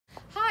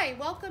Hi,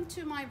 welcome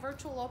to my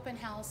virtual open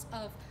house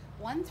of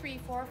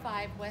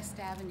 1345 West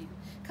Avenue.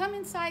 Come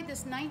inside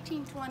this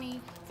 1920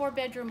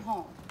 four-bedroom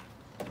home.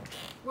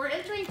 We're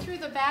entering through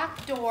the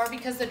back door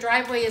because the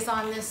driveway is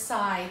on this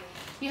side.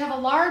 You have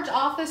a large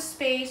office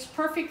space,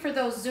 perfect for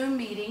those Zoom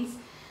meetings,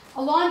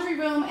 a laundry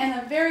room,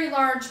 and a very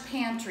large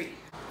pantry.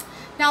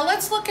 Now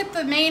let's look at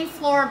the main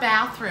floor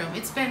bathroom.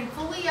 It's been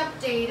fully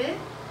updated,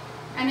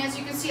 and as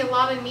you can see, a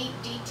lot of neat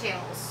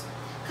details.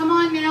 Come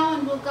on now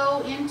and we'll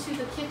go into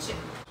the kitchen.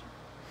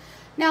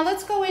 Now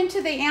let's go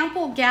into the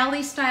ample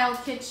galley style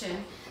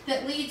kitchen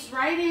that leads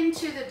right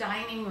into the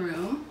dining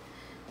room,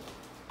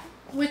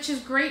 which is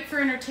great for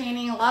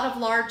entertaining, a lot of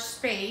large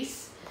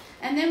space.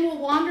 And then we'll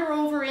wander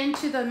over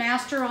into the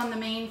master on the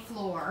main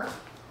floor.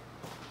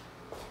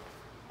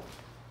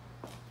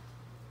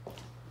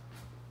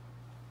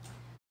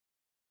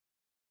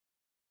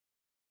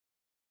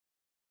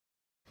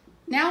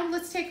 Now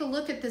let's take a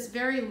look at this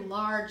very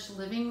large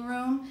living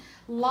room.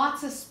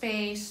 Lots of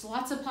space,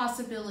 lots of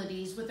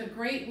possibilities with a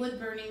great wood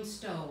burning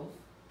stove.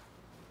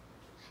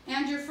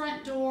 And your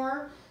front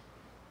door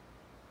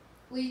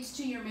leads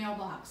to your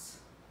mailbox.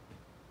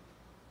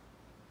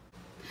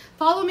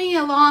 Follow me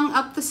along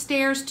up the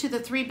stairs to the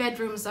 3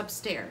 bedrooms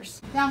upstairs.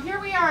 Now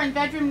here we are in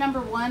bedroom number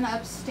 1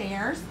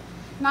 upstairs.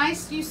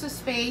 Nice use of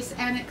space,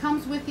 and it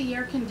comes with the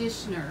air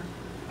conditioner.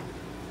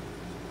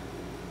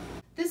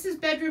 This is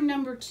bedroom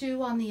number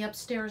 2 on the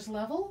upstairs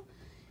level.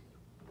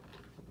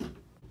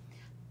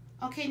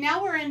 Okay,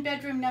 now we're in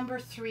bedroom number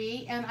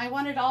 3, and I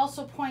wanted to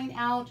also point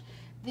out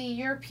the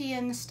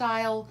European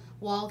style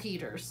wall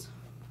heaters.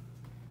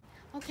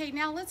 Okay,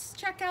 now let's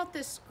check out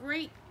this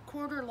great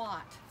corner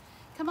lot.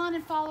 Come on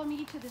and follow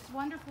me to this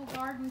wonderful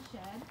garden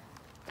shed.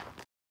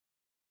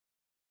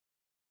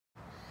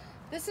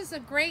 This is a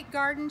great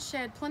garden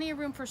shed, plenty of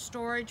room for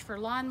storage for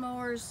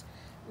lawnmowers,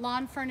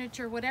 lawn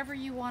furniture, whatever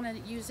you want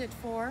to use it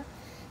for.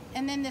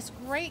 And then this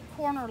great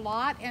corner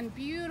lot and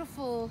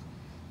beautiful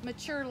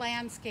mature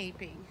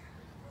landscaping.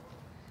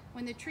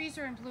 When the trees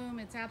are in bloom,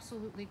 it's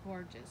absolutely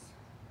gorgeous.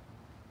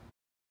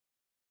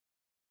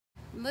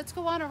 Let's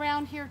go on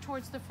around here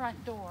towards the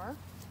front door.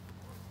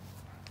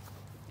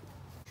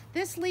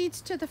 This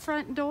leads to the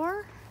front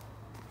door.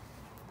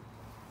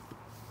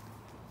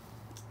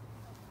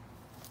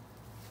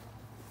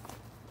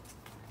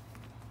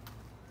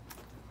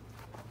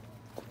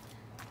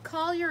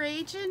 Call your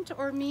agent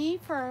or me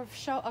for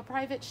a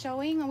private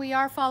showing. We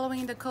are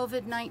following the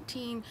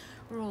COVID-19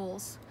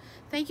 rules.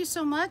 Thank you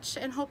so much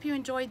and hope you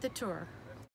enjoyed the tour.